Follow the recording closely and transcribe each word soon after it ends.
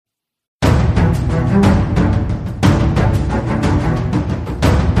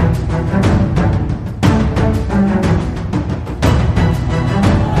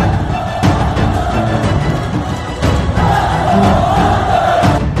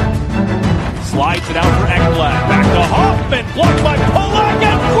Slides it out for Ekblad. Back to Hoffman. Blocked by Pulock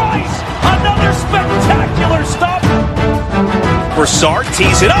and Price. Another spectacular stop. Broussard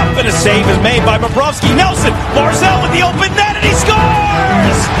tees it up and a save is made by Bobrovsky. Nelson. Barzal with the open net and he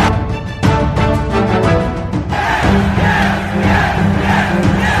scores!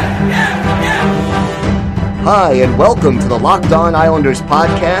 Hi, and welcome to the Locked On Islanders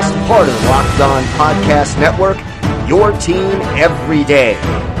podcast, part of the Locked On Podcast Network, your team every day.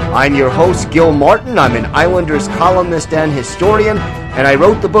 I'm your host, Gil Martin. I'm an Islanders columnist and historian, and I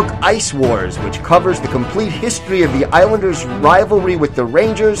wrote the book Ice Wars, which covers the complete history of the Islanders' rivalry with the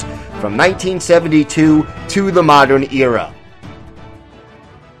Rangers from 1972 to the modern era.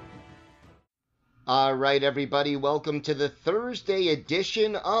 All right, everybody, welcome to the Thursday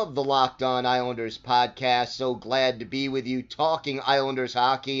edition of the Locked On Islanders podcast. So glad to be with you talking Islanders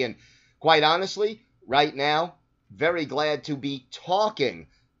hockey, and quite honestly, right now, very glad to be talking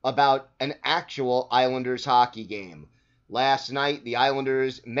about an actual Islanders hockey game. Last night, the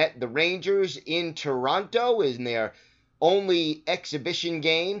Islanders met the Rangers in Toronto in their only exhibition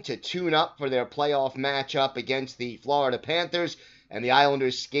game to tune up for their playoff matchup against the Florida Panthers, and the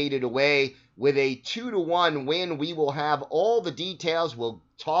Islanders skated away with a 2-1 win. We will have all the details. We'll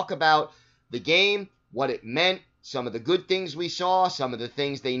talk about the game, what it meant, some of the good things we saw, some of the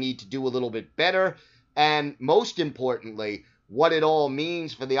things they need to do a little bit better, and most importantly, what it all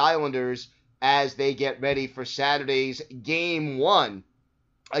means for the Islanders as they get ready for Saturday's Game 1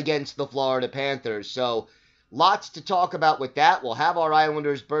 against the Florida Panthers. So lots to talk about with that. We'll have our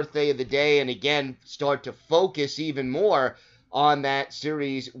Islanders birthday of the day and again start to focus even more on that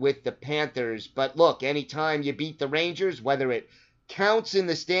series with the Panthers. But look, anytime you beat the Rangers, whether it counts in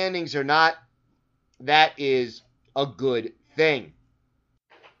the standings or not, that is a good thing.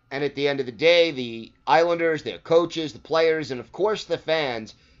 And at the end of the day, the Islanders, their coaches, the players, and of course the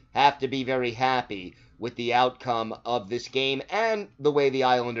fans have to be very happy with the outcome of this game and the way the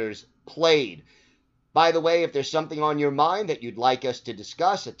Islanders played. By the way, if there's something on your mind that you'd like us to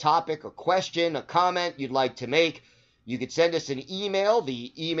discuss, a topic, a question, a comment you'd like to make, you could send us an email.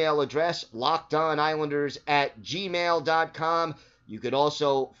 The email address, lockedonislanders@gmail.com. You could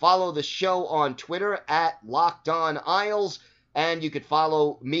also follow the show on Twitter at LockedOnIsles. And you could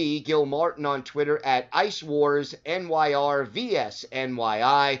follow me, Gil Martin, on Twitter at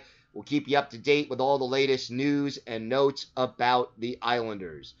IceWarsNYRVSNYI. We'll keep you up to date with all the latest news and notes about the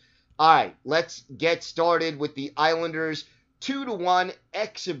Islanders. All right, let's get started with the Islanders' 2-1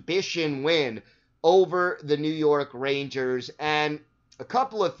 exhibition win over the New York Rangers. And a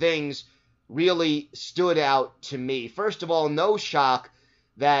couple of things really stood out to me. First of all, no shock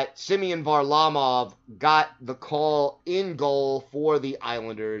that Semyon Varlamov got the call in goal for the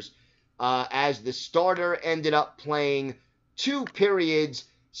Islanders as the starter ended up playing 2 periods,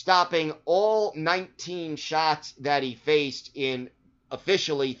 stopping all 19 shots that he faced in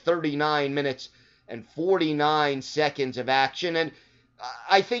officially 39 minutes and 49 seconds of action. And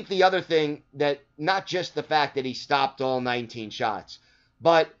I think the other thing that not just the fact that he stopped all 19 shots,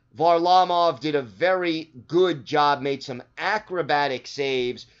 but Varlamov did a very good job, made some acrobatic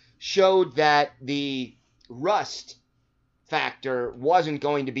saves, showed that the rust factor wasn't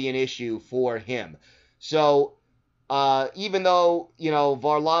going to be an issue for him. So even though,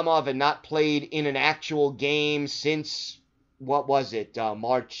 Varlamov had not played in an actual game since,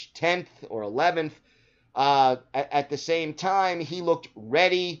 March 10th or 11th, at the same time, he looked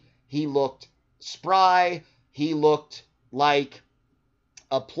ready, he looked spry, he looked like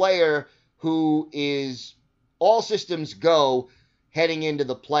a player who is all systems go heading into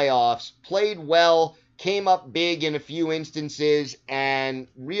the playoffs, played well, came up big in a few instances, and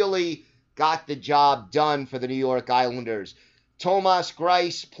really got the job done for the New York Islanders. Thomas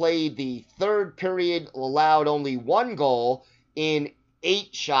Greiss played the third period, allowed only 1 goal in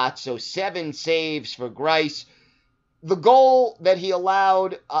 8 shots, so 7 saves for Greiss. The goal that he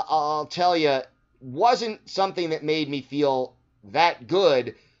allowed, I'll tell you, wasn't something that made me feel that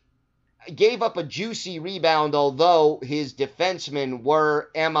good. Gave up a juicy rebound, although his defensemen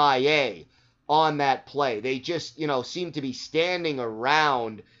were MIA on that play. They just, seemed to be standing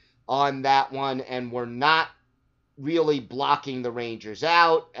around on that one and were not really blocking the Rangers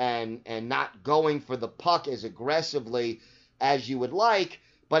out and not going for the puck as aggressively as you would like,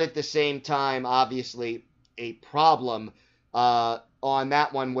 but at the same time, obviously, a problem on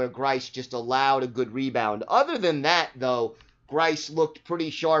that one where Greiss just allowed a good rebound. Other than that, though, Greiss looked pretty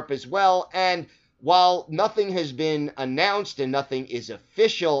sharp as well, and while nothing has been announced and nothing is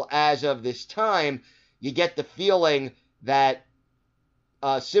official as of this time, you get the feeling that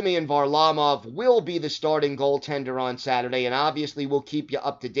Semyon Varlamov will be the starting goaltender on Saturday, and obviously we'll keep you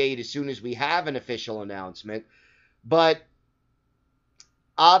up to date as soon as we have an official announcement. But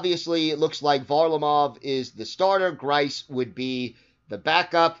obviously it looks like Varlamov is the starter. Greiss would be the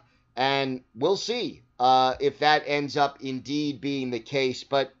backup, and we'll see if that ends up indeed being the case.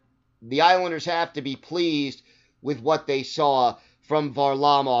 But the Islanders have to be pleased with what they saw from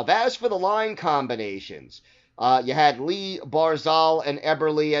Varlamov. As for the line combinations, you had Lee, Barzal, and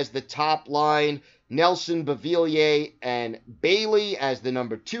Eberle as the top line, Nelson, Beauvillier, and Bailey as the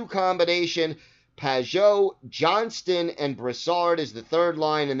number 2 combination, Pajot, Johnston, and Brassard as the third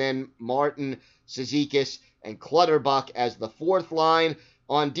line, and then Martin, Cizikas, and Clutterbuck as the fourth line.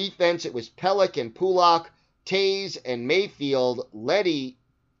 On defense, it was Pelech and Pulock, Tays and Mayfield, Leddy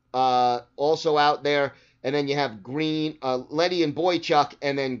also out there, and then you have Green, Leddy and Boychuk,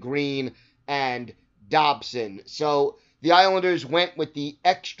 and then Green and Dobson. So the Islanders went with the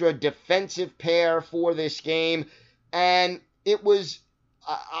extra defensive pair for this game, and it was,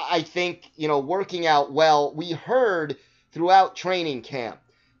 I think, working out well. We heard throughout training camp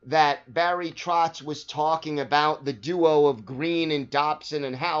that Barry Trotz was talking about the duo of Green and Dobson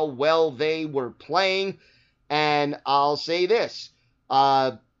and how well they were playing, and I'll say this,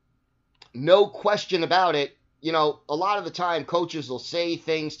 no question about it, a lot of the time coaches will say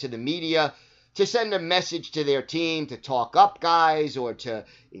things to the media to send a message to their team, to talk up guys, or to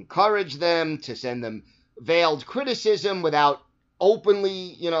encourage them, to send them veiled criticism without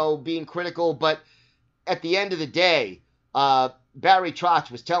openly, being critical. But at the end of the day, Barry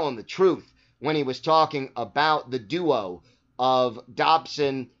Trotz was telling the truth when he was talking about the duo of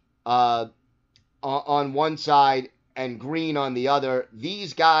Dobson on one side and Green on the other.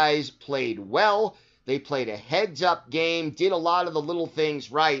 These guys played well. They played a heads-up game, did a lot of the little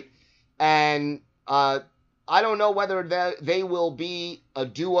things right. And I don't know whether they will be a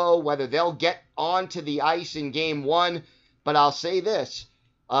duo, whether they'll get onto the ice in Game 1. But I'll say this,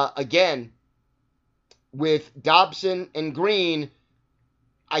 again, with Dobson and Green,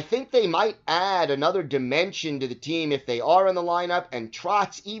 I think they might add another dimension to the team if they are in the lineup. And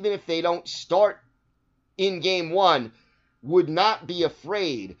Trotz, even if they don't start in Game 1, would not be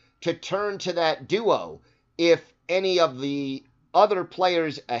afraid to turn to that duo if any of the other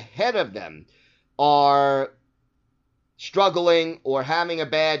players ahead of them are struggling or having a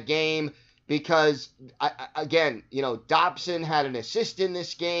bad game, because, again, Dobson had an assist in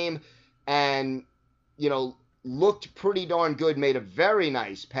this game and, looked pretty darn good, made a very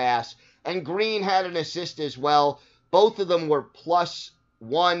nice pass, and Green had an assist as well. Both of them were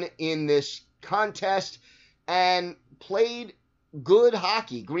 +1 in this contest and played good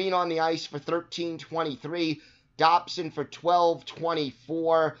hockey. Green on the ice for 13-23, Dobson for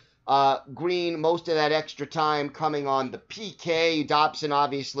 12-24. Green, most of that extra time coming on the PK. Dobson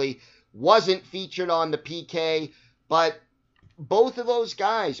obviously wasn't featured on the PK, but both of those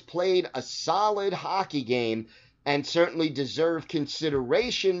guys played a solid hockey game and certainly deserve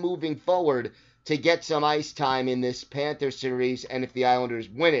consideration moving forward to get some ice time in this Panther series, and if the Islanders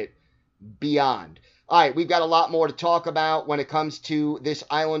win it, beyond. All right, we've got a lot more to talk about when it comes to this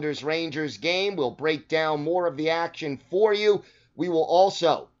Islanders-Rangers game. We'll break down more of the action for you. We will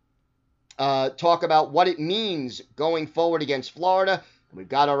also talk about what it means going forward against Florida. We've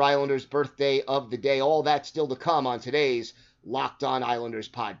got our Islanders birthday of the day. All that still to come on today's Locked On Islanders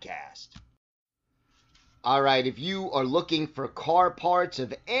podcast. All right, if you are looking for car parts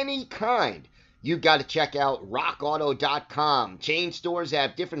of any kind, you've got to check out rockauto.com. Chain stores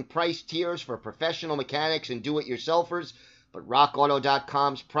have different price tiers for professional mechanics and do-it-yourselfers, but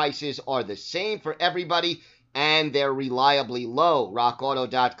rockauto.com's prices are the same for everybody, and they're reliably low.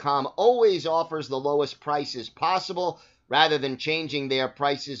 Rockauto.com always offers the lowest prices possible, rather than changing their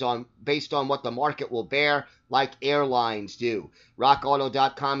prices based on what the market will bear, like airlines do.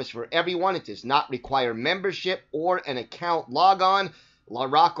 RockAuto.com is for everyone. It does not require membership or an account log-on.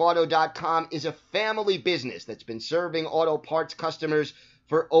 RockAuto.com is a family business that's been serving auto parts customers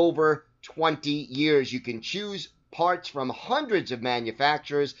for over 20 years. You can choose parts from hundreds of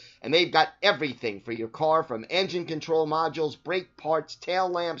manufacturers, and they've got everything for your car, from engine control modules, brake parts, tail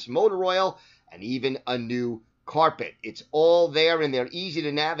lamps, motor oil, and even a new carpet. It's all there in their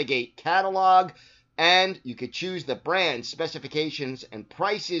easy-to-navigate catalog, and you could choose the brand, specifications, and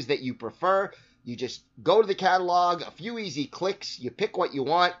prices that you prefer. You just go to the catalog, a few easy clicks, you pick what you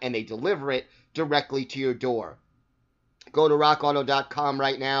want, and they deliver it directly to your door. Go to rockauto.com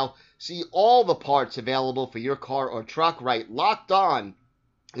right now. See all the parts available for your car or truck. Right, Locked On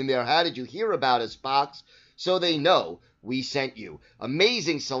in their How Did You Hear About Us box, so they know we sent you.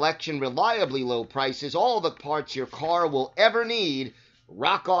 Amazing selection, reliably low prices, all the parts your car will ever need.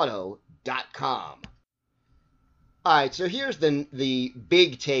 rockauto.com. All right, so here's the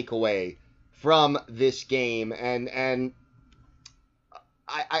big takeaway from this game, and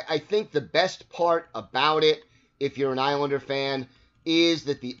I think the best part about it, if you're an Islander fan, is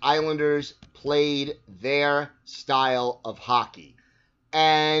that the Islanders played their style of hockey.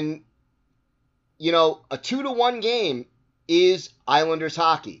 And, you know, a 2-1 game is Islanders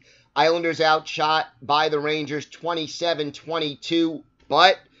hockey. Islanders outshot by the Rangers 27-22,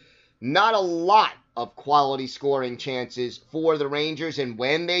 but not a lot of quality scoring chances for the Rangers. And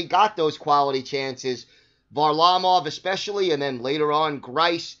when they got those quality chances, Varlamov especially, and then later on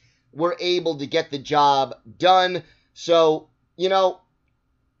Greiss, were able to get the job done. So, you know,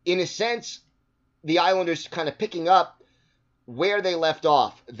 in a sense, the Islanders kind of picking up where they left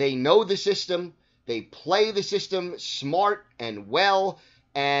off. They know the system. They play the system smart and well,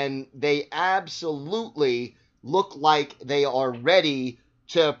 and they absolutely look like they are ready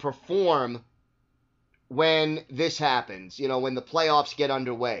to perform when this happens, you know, when the playoffs get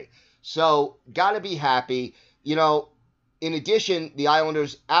underway. So, got to be happy. You know, in addition, the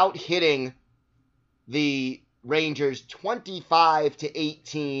Islanders out-hitting the Rangers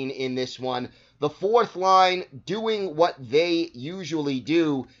 25-18 in this one. The fourth line doing what they usually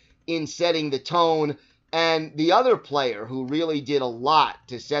do in setting the tone. And the other player who really did a lot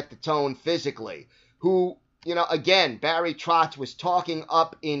to set the tone physically, who, you know, again, Barry Trotz was talking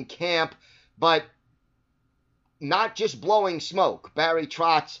up in camp, but not just blowing smoke. Barry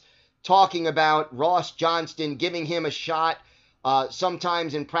Trotz talking about Ross Johnston, giving him a shot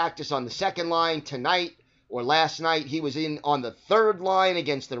sometimes in practice on the second line. Tonight or last night, he was in on the third line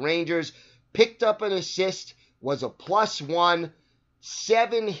against the Rangers, picked up an assist, was a +1,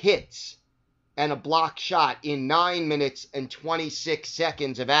 7 hits, and a block shot in 9 minutes and 26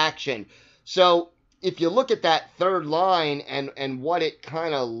 seconds of action. So if you look at that third line and what it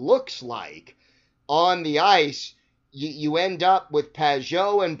kind of looks like on the ice, you end up with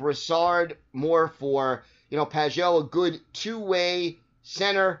Pageau and Brassard more for, you know, Pageau, a good two-way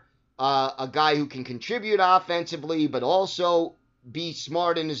center, a guy who can contribute offensively but also be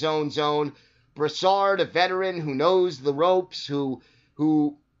smart in his own zone. Brassard, a veteran who knows the ropes, who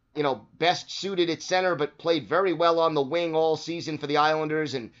you know, best suited at center but played very well on the wing all season for the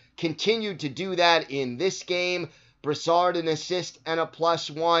Islanders and continued to do that in this game. Brassard an assist and a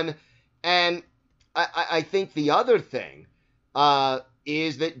 +1. And I think the other thing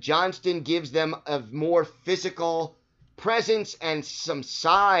is that Johnston gives them a more physical presence and some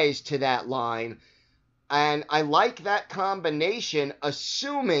size to that line. And I like that combination,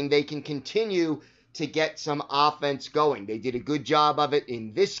 assuming they can continue to get some offense going. They did a good job of it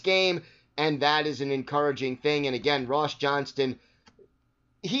in this game, and that is an encouraging thing. And again, Ross Johnston,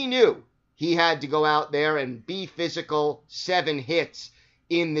 he knew he had to go out there and be physical. 7 hits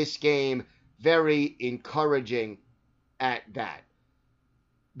in this game. Very encouraging at that.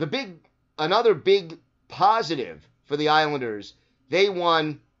 Another big positive for the Islanders, they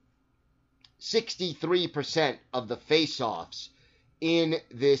won 63% of the faceoffs in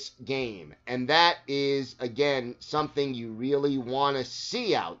this game. And that is, again, something you really want to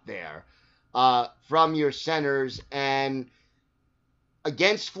see out there from your centers. And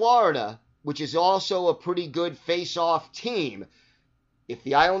against Florida, which is also a pretty good face-off team, if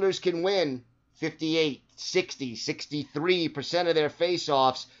the Islanders can win 58, 60, 63% of their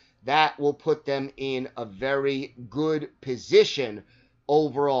face-offs, that will put them in a very good position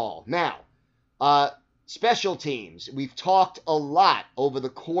overall. Now, special teams. We've talked a lot over the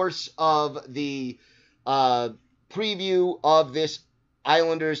course of the preview of this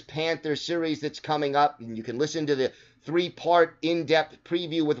Islanders-Panthers series that's coming up. And you can listen to the 3-part in-depth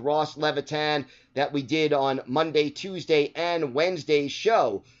preview with Ross Levitan that we did on Monday, Tuesday, and Wednesday's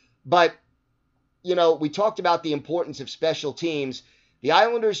show. But, you know, we talked about the importance of special teams. The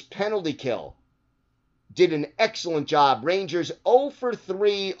Islanders' penalty kill did an excellent job. Rangers 0 for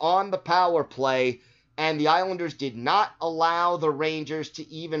 3 on the power play, and the Islanders did not allow the Rangers to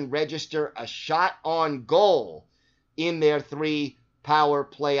even register a shot on goal in their 3 power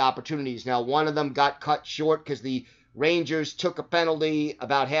play opportunities. Now, one of them got cut short because the Rangers took a penalty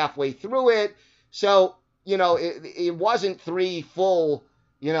about halfway through it. So, you know, it wasn't 3 full,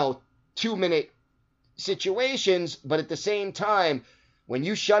 2-minute situations, but at the same time, when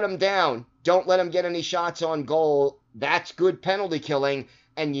you shut them down, don't let them get any shots on goal. That's good penalty killing,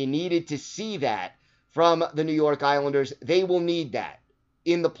 and you needed to see that from the New York Islanders. They will need that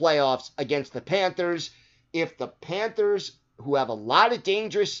in the playoffs against the Panthers. If the Panthers, who have a lot of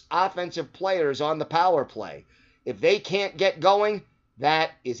dangerous offensive players on the power play, if they can't get going,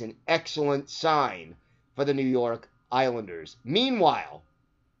 that is an excellent sign for the New York Islanders. Meanwhile,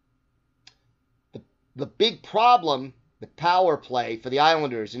 the big problem, the power play for the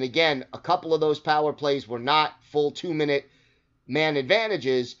Islanders, and again, a couple of those power plays were not full 2-minute man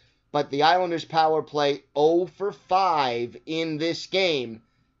advantages, but the Islanders power play 0 for 5 in this game,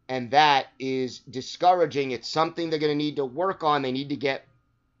 and that is discouraging. It's something they're going to need to work on. They need to get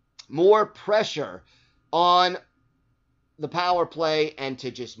more pressure on the power play and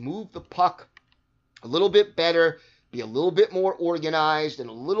to just move the puck a little bit better, be a little bit more organized, and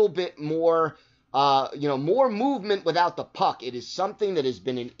a little bit more more movement without the puck. It is something that has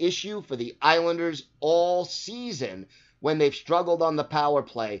been an issue for the Islanders all season when they've struggled on the power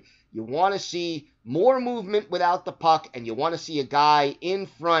play. You want to see more movement without the puck, and you want to see a guy in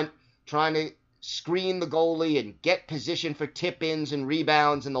front trying to screen the goalie and get position for tip-ins and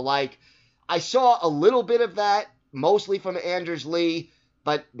rebounds and the like. I saw a little bit of that, mostly from Anders Lee,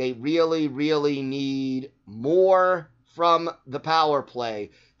 but they really, really need more from the power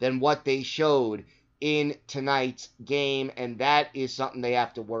play than what they showed in tonight's game, and that is something they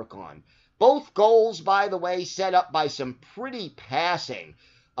have to work on. Both goals, by the way, set up by some pretty passing.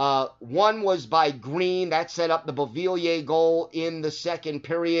 One was by Green. That set up the Beauvillier goal in the second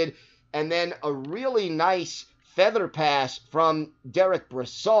period, and then a really nice feather pass from Derek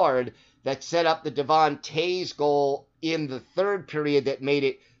Brassard that set up the Devon Toews goal in the third period that made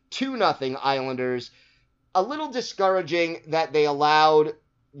it 2-0 Islanders. A little discouraging that they allowed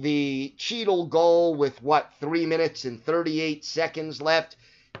the Cheadle goal with, 3 minutes and 38 seconds left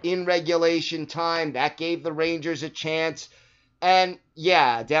in regulation time. That gave the Rangers a chance. And,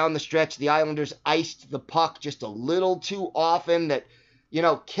 yeah, down the stretch, the Islanders iced the puck just a little too often that,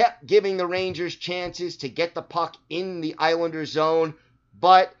 kept giving the Rangers chances to get the puck in the Islanders zone.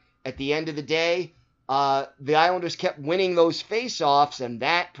 But at the end of the day, the Islanders kept winning those face-offs, and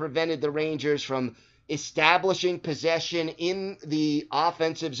that prevented the Rangers from establishing possession in the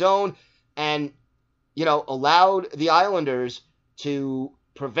offensive zone and, allowed the Islanders to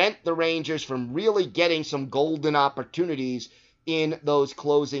prevent the Rangers from really getting some golden opportunities in those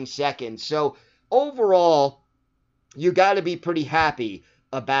closing seconds. So overall, you got to be pretty happy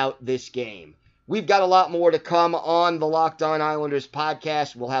about this game. We've got a lot more to come on the Locked On Islanders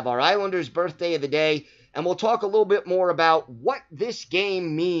podcast. We'll have our Islanders birthday of the day, and we'll talk a little bit more about what this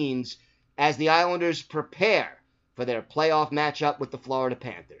game means as the Islanders prepare for their playoff matchup with the Florida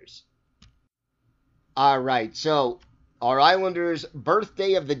Panthers. All right, so our Islanders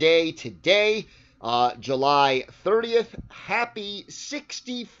birthday of the day today, July 30th. Happy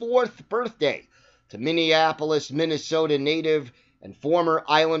 64th birthday to Minneapolis, Minnesota native and former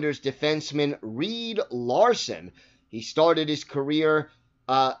Islanders defenseman Reed Larson. He started his career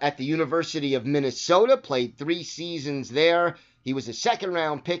at the University of Minnesota, played 3 seasons there. He was a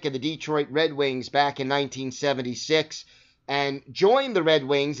second-round pick of the Detroit Red Wings back in 1976 and joined the Red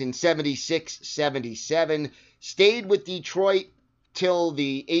Wings in 76-77, stayed with Detroit till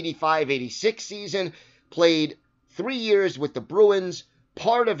the 85-86 season, played 3 years with the Bruins,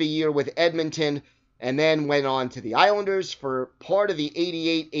 part of a year with Edmonton, and then went on to the Islanders for part of the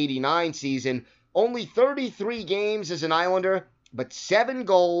 88-89 season. Only 33 games as an Islander, but 7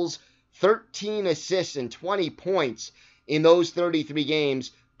 goals, 13 assists, and 20 points in those 33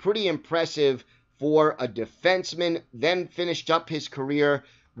 games. Pretty impressive for a defenseman. Then finished up his career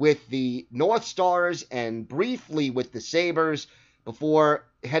with the North Stars and briefly with the Sabres before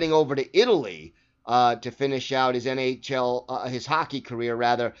heading over to Italy to finish out his his hockey career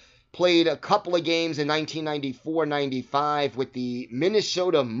rather. Played a couple of games in 1994-95 with the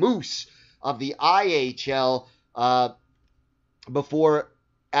Minnesota Moose of the IHL before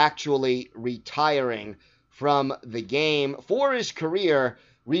actually retiring from the game. For his career,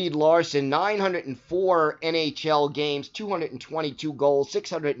 Reed Larson, 904 NHL games, 222 goals,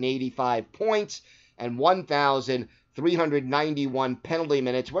 685 points, and 1,391 penalty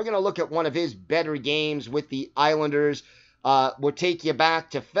minutes. We're going to look at one of his better games with the Islanders. We'll take you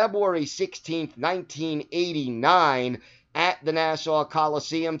back to February 16th, 1989 at the Nassau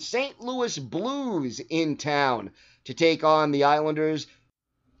Coliseum. St. Louis Blues in town to take on the Islanders.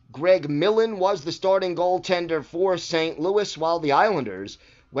 Greg Millen was the starting goaltender for St. Louis, while the Islanders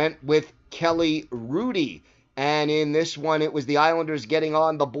went with Kelly Hrudey. And in this one, it was the Islanders getting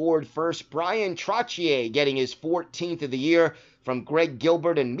on the board first. Brian Trottier getting his 14th of the year from Greg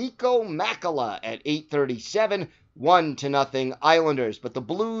Gilbert and Mikko Makala at 8:37, 1-0 Islanders. But the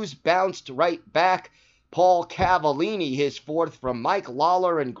Blues bounced right back. Paul Cavallini, his 4th from Mike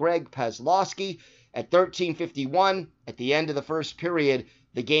Lawler and Greg Paslowski at 13:51. At the end of the first period,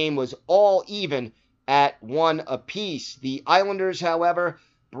 the game was all even at 1 apiece. The Islanders, however,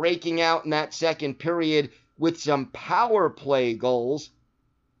 breaking out in that second period with some power play goals,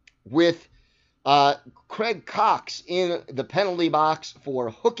 with Craig Cox in the penalty box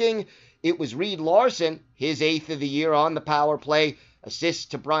for hooking. It was Reed Larson, his 8th of the year on the power play. Assists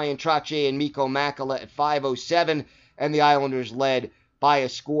to Bryan Trottier and Mikko Makela at 5:07, and the Islanders led by a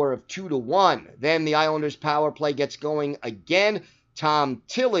score of 2-1. Then the Islanders power play gets going again. Tom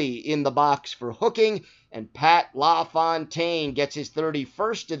Tilley in the box for hooking, and Pat LaFontaine gets his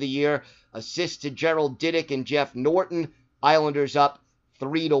 31st of the year. Assist to Gerald Diduck and Jeff Norton. Islanders up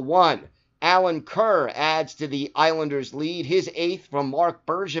 3-1. Alan Kerr adds to the Islanders' lead, his 8th from Marc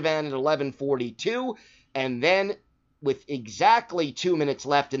Bergevin at 11:42. And then, with exactly 2 minutes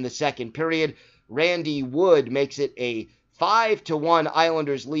left in the second period, Randy Wood makes it a 5-1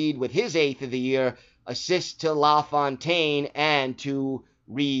 Islanders lead with his 8th of the year. Assist to LaFontaine and to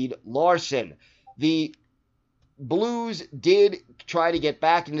Reed Larson. The Blues did try to get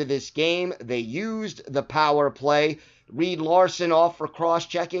back into this game. They used the power play. Reed Larson off for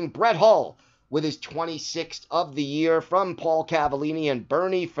cross-checking. Brett Hull with his 26th of the year from Paul Cavallini and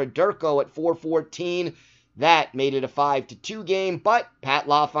Bernie Federko at 4:14. That made it a 5-2 game, but Pat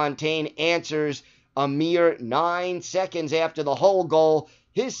LaFontaine answers a mere 9 seconds after the Hull goal.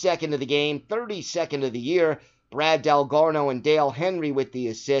 His 2nd of the game, 32nd of the year. Brad Dalgarno and Dale Henry with the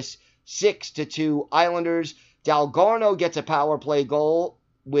assists. 6-2 Islanders. Dalgarno gets a power play goal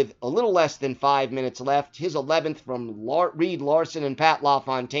with a little less than 5 minutes left. His 11th from Reed Larson and Pat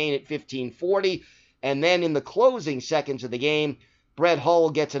LaFontaine at 15:40. And then in the closing seconds of the game, Brett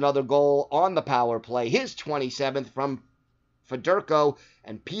Hull gets another goal on the power play. His 27th from Federko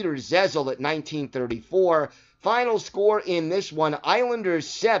and Peter Zezel at 19:34. Final score in this one, Islanders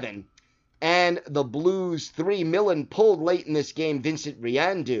 7 and the Blues 3. Millen pulled late in this game. Vincent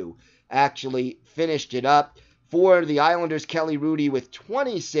Riandu actually finished it up. For the Islanders, Kelly Hrudey with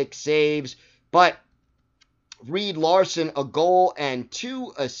 26 saves, but Reed Larson a goal and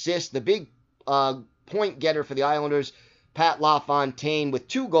 2 assists. The big point getter for the Islanders, Pat LaFontaine with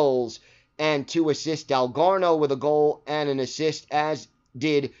 2 goals and 2 assists. Dalgarno with a goal and an assist, as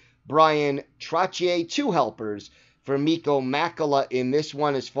did Bryan Trottier. 2 helpers for Mikko Makela in this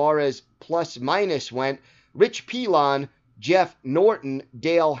one as far as plus-minus went. Rich Pilon, Jeff Norton,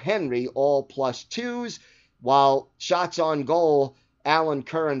 Dale Henry, all +2s. While shots on goal, Alan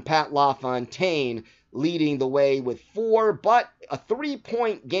Kerr and Pat LaFontaine leading the way with 4, but a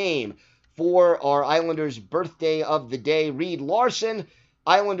 3-point game for our Islanders' birthday of the day. Reed Larson,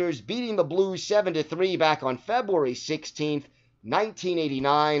 Islanders beating the Blues 7-3 back on February 16th,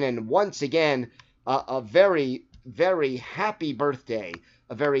 1989, and once again, a very, very happy birthday,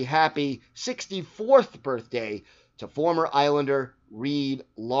 a very happy 64th birthday to former Islander Reed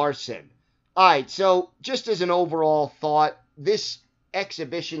Larson. All right, so just as an overall thought, this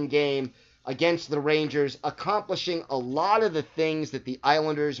exhibition game against the Rangers accomplishing a lot of the things that the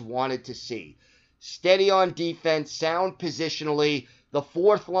Islanders wanted to see. Steady on defense, sound positionally. The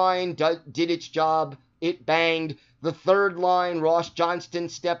 4th line did its job. It banged. The 3rd line, Ross Johnston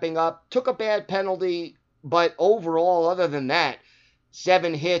stepping up, took a bad penalty, but overall, other than that,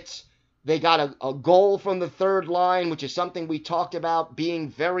 7 hits. They got a goal from the 3rd line, which is something we talked about being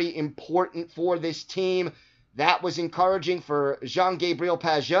very important for this team. That was encouraging for Jean-Gabriel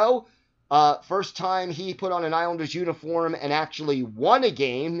Pageau. First time he put on an Islanders uniform and actually won a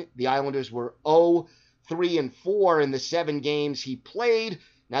game. The Islanders were 0-3-4 in the 7 games he played.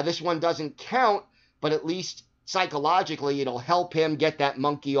 Now, this one doesn't count, but at least psychologically it'll help him get that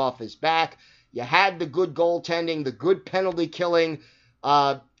monkey off his back. You had the good goaltending, the good penalty killing,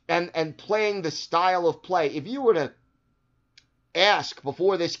 and playing the style of play. If you were to ask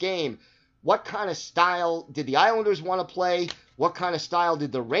before this game, what kind of style did the Islanders want to play? What kind of style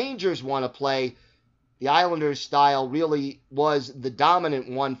did the Rangers want to play? The Islanders' style really was the dominant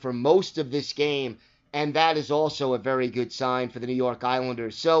one for most of this game, and that is also a very good sign for the New York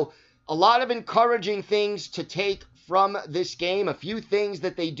Islanders. So, a lot of encouraging things to take from this game, a few things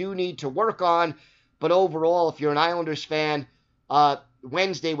that they do need to work on, but overall, if you're an Islanders fan,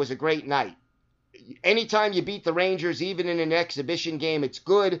 Wednesday was a great night. Anytime you beat the Rangers, even in an exhibition game, it's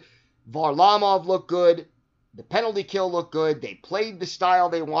good. Varlamov looked good. The penalty kill looked good. They played the style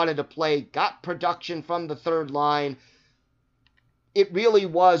they wanted to play, got production from the 3rd line. It really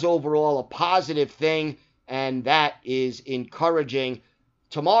was overall a positive thing, and that is encouraging.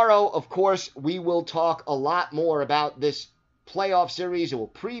 Tomorrow, of course, we will talk a lot more about this playoff series. It will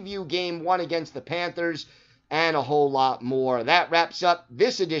preview Game 1 against the Panthers, and a whole lot more. That wraps up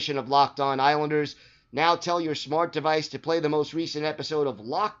this edition of Locked On Islanders. Now tell your smart device to play the most recent episode of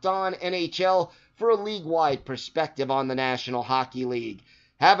Locked On NHL for a league-wide perspective on the National Hockey League.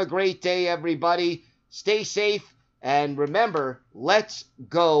 Have a great day, everybody. Stay safe, and remember, let's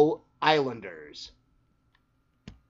go Islanders.